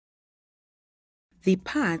The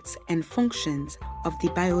parts and functions of the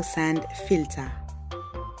Biosand filter.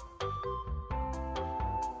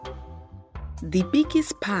 The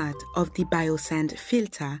biggest part of the Biosand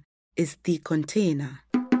filter is the container.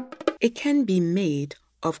 It can be made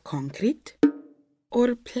of concrete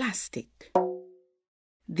or plastic.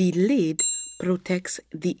 The lid protects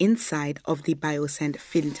the inside of the Biosand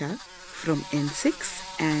filter from insects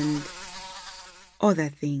and other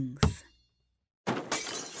things.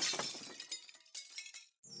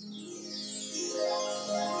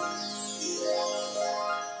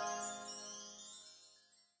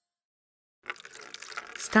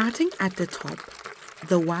 Starting at the top,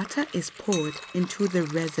 the water is poured into the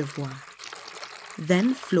reservoir,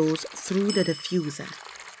 then flows through the diffuser.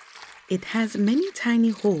 It has many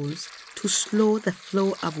tiny holes to slow the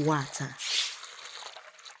flow of water.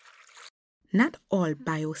 Not all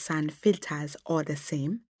Biosand filters are the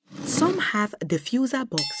same. Some have diffuser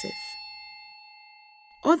boxes.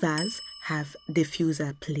 Others have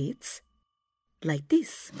diffuser plates, like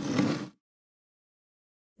this.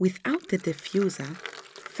 Without the diffuser,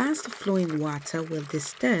 fast-flowing water will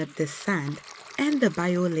disturb the sand and the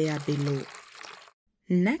biolayer below.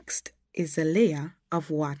 Next is a layer of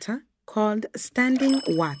water called standing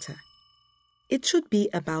water. It should be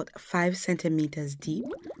about 5 centimeters deep,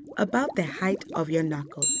 about the height of your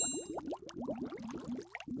knuckle.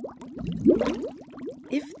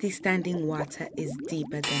 If the standing water is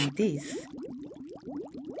deeper than this,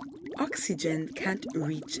 oxygen can't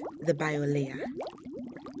reach the biolayer.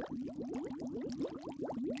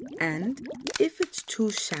 And if it's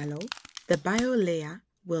too shallow, the biolayer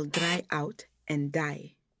will dry out and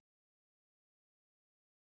die.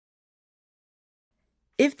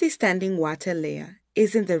 If the standing water layer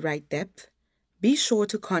isn't the right depth, be sure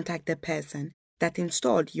to contact the person that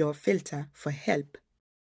installed your filter for help.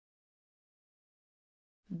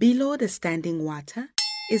 Below the standing water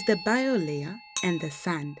is the biolayer and the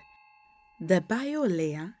sand. The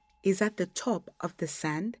biolayer is at the top of the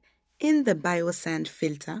sand in the Biosand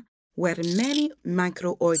filter where many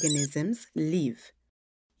microorganisms live.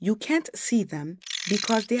 You can't see them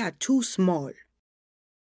because they are too small.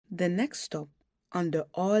 The next stop under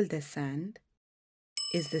all the sand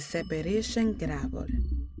is the separation gravel.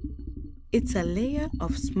 It's a layer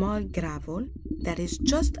of small gravel that is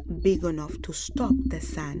just big enough to stop the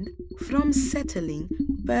sand from settling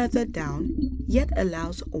further down, yet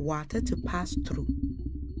allows water to pass through.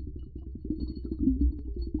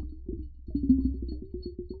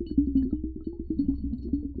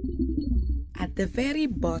 At the very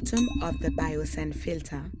bottom of the Biosand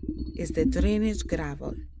filter is the drainage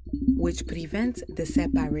gravel, which prevents the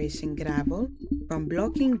separation gravel from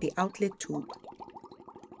blocking the outlet tube.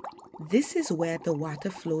 This is where the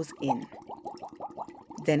water flows in,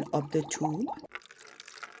 then up the tube,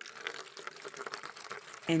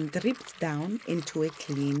 and drips down into a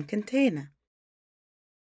clean container.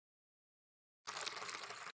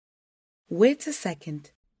 Wait a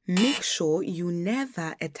second. Make sure you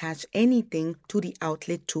never attach anything to the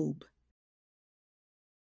outlet tube.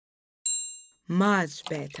 Much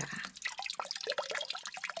better.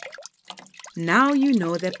 Now you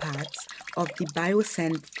know the parts of the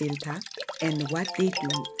Biosand filter and what they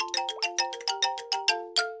do.